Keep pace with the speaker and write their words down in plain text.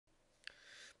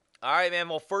All right, man.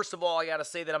 Well, first of all, I got to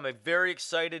say that I'm very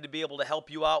excited to be able to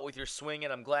help you out with your swing,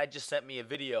 and I'm glad you sent me a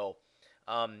video.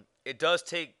 It does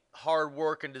take hard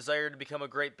work and desire to become a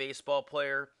great baseball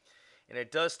player, and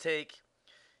it does take,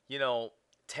 you know,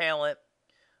 talent.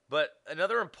 But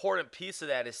another important piece of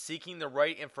that is seeking the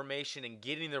right information and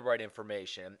getting the right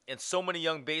information. And so many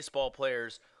young baseball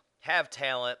players have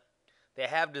talent, they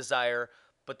have desire,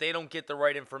 but they don't get the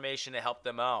right information to help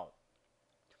them out.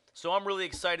 So I'm really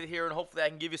excited here, and hopefully I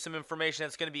can give you some information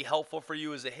that's going to be helpful for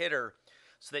you as a hitter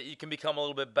so that you can become a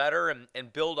little bit better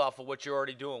and build off of what you're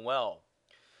already doing well.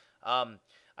 Um,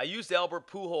 I used Albert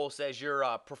Pujols as your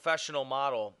professional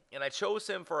model, and I chose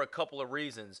him for a couple of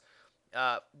reasons.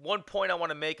 One point I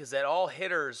want to make is that all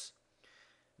hitters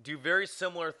do very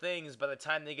similar things by the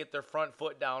time they get their front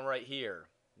foot down right here.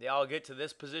 They all get to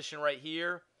this position right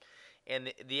here,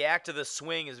 and the act of the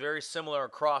swing is very similar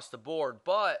across the board,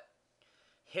 but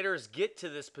hitters get to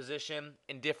this position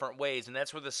in different ways, and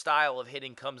that's where the style of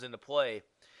hitting comes into play,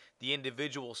 the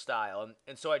individual style.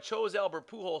 And so I chose Albert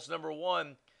Pujols, number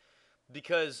one,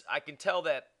 because I can tell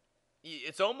that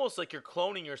it's almost like you're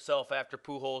cloning yourself after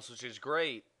Pujols, which is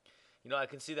great. I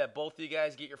can see that both of you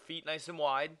guys get your feet nice and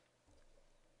wide.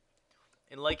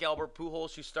 And like Albert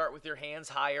Pujols, you start with your hands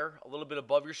higher, a little bit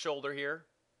above your shoulder here.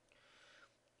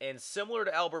 And similar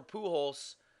to Albert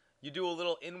Pujols, you do a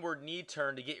little inward knee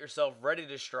turn to get yourself ready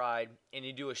to stride, and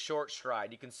you do a short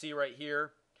stride. You can see right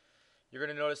here, you're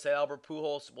going to notice that Albert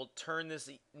Pujols will turn this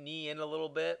knee in a little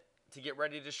bit to get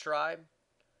ready to stride,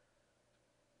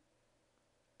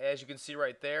 as you can see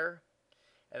right there.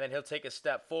 And then he'll take a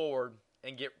step forward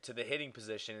and get to the hitting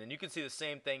position. And you can see the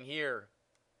same thing here.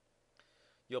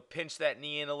 You'll pinch that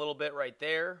knee in a little bit right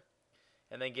there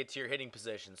and then get to your hitting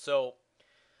position. So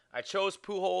I chose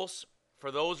Pujols for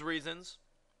those reasons.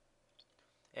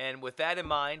 And with that in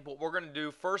mind, what we're going to do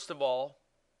first of all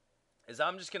is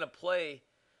I'm just going to play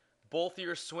both of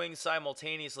your swings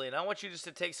simultaneously. And I want you just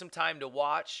to take some time to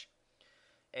watch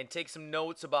and take some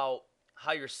notes about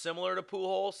how you're similar to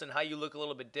Pujols and how you look a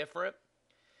little bit different.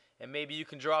 And maybe you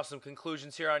can draw some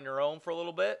conclusions here on your own for a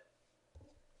little bit.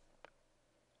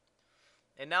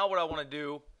 And now what I want to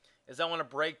do is I want to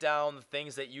break down the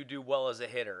things that you do well as a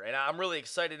hitter. And I'm really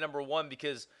excited, number one,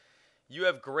 because you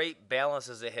have great balance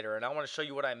as a hitter. And I want to show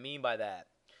you what I mean by that.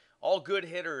 All good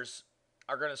hitters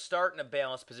are going to start in a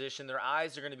balanced position. Their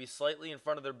eyes are going to be slightly in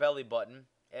front of their belly button,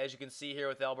 as you can see here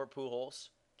with Albert Pujols.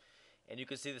 And you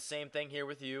can see the same thing here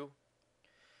with you.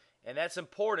 And that's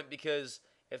important because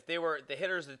if they were the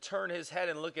hitters to turn his head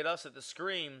and look at us at the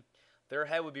screen, their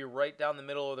head would be right down the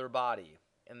middle of their body.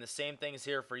 And the same thing is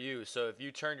here for you. So if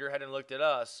you turned your head and looked at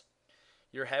us,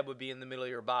 your head would be in the middle of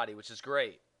your body, which is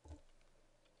great.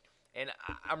 And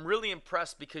I'm really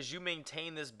impressed because you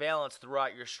maintain this balance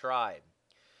throughout your stride.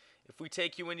 If we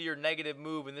take you into your negative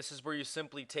move, and this is where you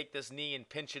simply take this knee and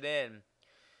pinch it in,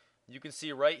 you can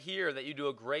see right here that you do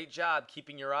a great job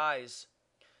keeping your eyes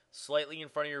slightly in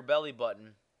front of your belly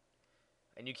button.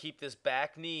 And you keep this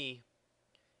back knee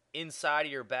inside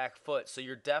of your back foot. So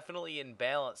you're definitely in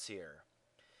balance here.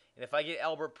 And if I get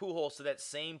Albert Pujols to that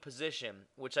same position,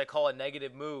 which I call a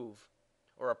negative move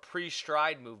or a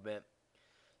pre-stride movement,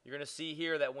 you're going to see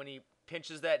here that when he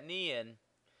pinches that knee in,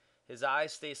 his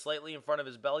eyes stay slightly in front of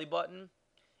his belly button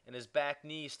and his back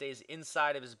knee stays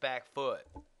inside of his back foot.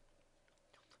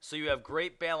 So you have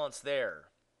great balance there.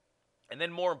 And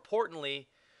then more importantly,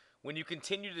 when you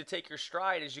continue to take your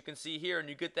stride, as you can see here, and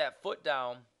you get that foot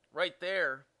down right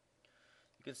there,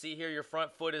 you can see here your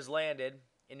front foot is landed,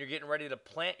 and you're getting ready to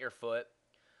plant your foot.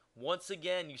 Once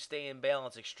again, you stay in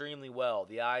balance extremely well.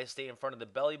 The eyes stay in front of the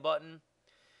belly button,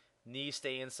 knees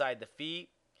stay inside the feet,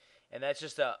 and that's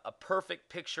just a perfect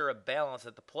picture of balance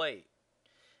at the plate.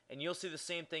 And you'll see the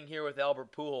same thing here with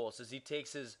Albert Pujols as he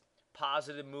takes his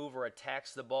positive move or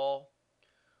attacks the ball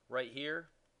right here.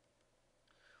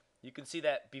 You can see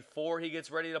that before he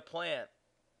gets ready to plant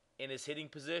in his hitting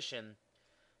position,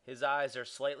 his eyes are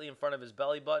slightly in front of his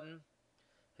belly button,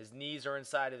 his knees are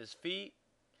inside of his feet,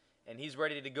 and he's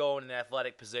ready to go in an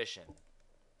athletic position.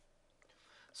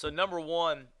 So number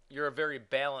one, you're a very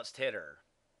balanced hitter.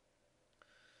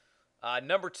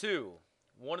 Number two,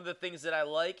 one of the things that I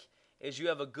like is you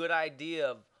have a good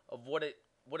idea of what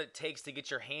it takes to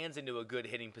get your hands into a good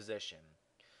hitting position.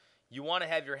 You want to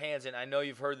have your hands in. I know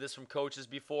you've heard this from coaches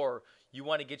before. You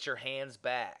want to get your hands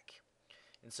back.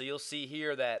 And so you'll see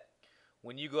here that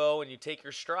when you go and you take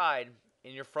your stride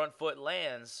and your front foot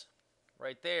lands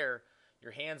right there,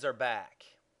 your hands are back.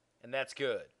 And that's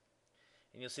good.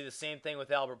 And you'll see the same thing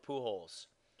with Albert Pujols.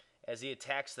 As he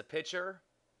attacks the pitcher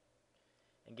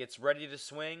and gets ready to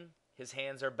swing, his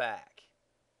hands are back.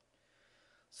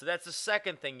 So that's the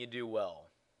second thing you do well.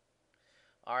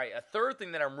 All right, a third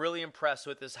thing that I'm really impressed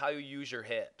with is how you use your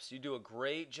hips. You do a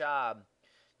great job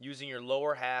using your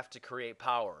lower half to create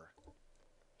power.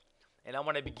 And I'm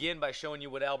going to begin by showing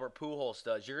you what Albert Pujols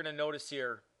does. You're going to notice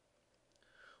here,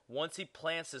 once he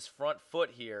plants his front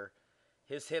foot here,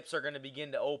 his hips are going to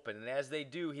begin to open. And as they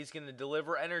do, he's going to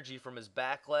deliver energy from his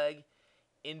back leg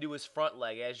into his front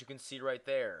leg, as you can see right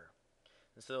there.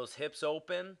 And so those hips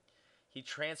open, he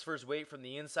transfers weight from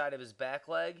the inside of his back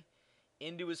leg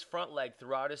into his front leg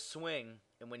throughout his swing.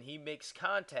 And when he makes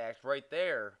contact right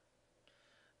there,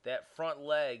 that front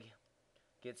leg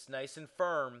gets nice and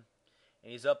firm,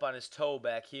 and he's up on his toe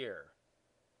back here.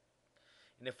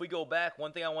 And if we go back,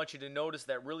 one thing I want you to notice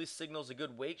that really signals a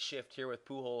good weight shift here with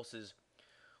Pujols is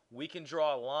we can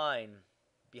draw a line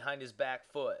behind his back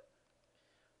foot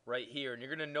right here. And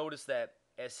you're going to notice that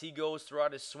as he goes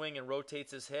throughout his swing and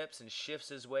rotates his hips and shifts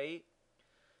his weight,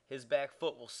 his back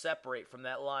foot will separate from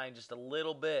that line just a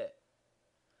little bit,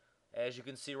 as you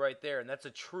can see right there. And that's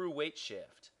a true weight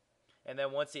shift. And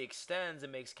then once he extends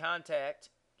and makes contact,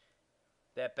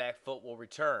 that back foot will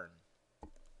return.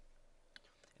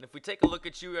 And if we take a look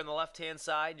at you on the left-hand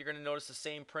side, you're going to notice the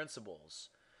same principles.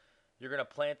 You're going to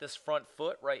plant this front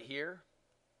foot right here.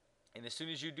 And as soon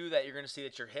as you do that, you're going to see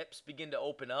that your hips begin to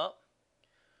open up,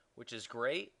 which is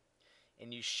great.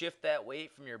 And you shift that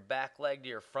weight from your back leg to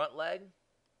your front leg.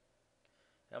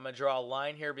 And I'm going to draw a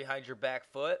line here behind your back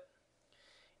foot.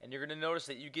 And you're going to notice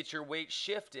that you get your weight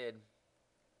shifted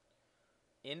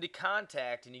into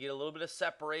contact, and you get a little bit of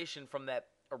separation from that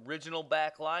original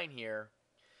back line here,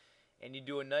 and you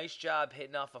do a nice job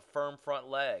hitting off a firm front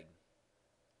leg.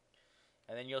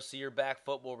 And then you'll see your back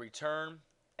foot will return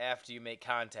after you make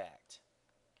contact.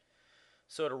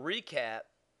 So to recap,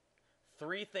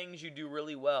 3 things you do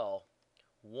really well.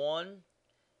 1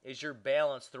 is your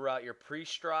balance throughout your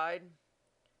pre-stride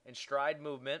and stride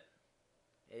movement,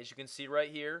 as you can see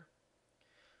right here.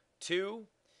 2,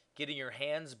 getting your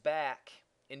hands back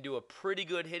into a pretty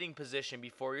good hitting position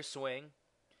before your swing,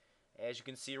 as you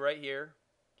can see right here.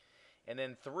 And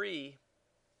then 3,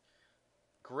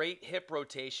 great hip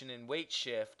rotation and weight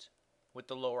shift with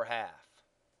the lower half.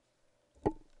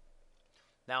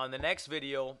 Now in the next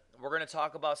video, we're going to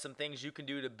talk about some things you can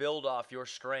do to build off your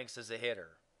strengths as a hitter.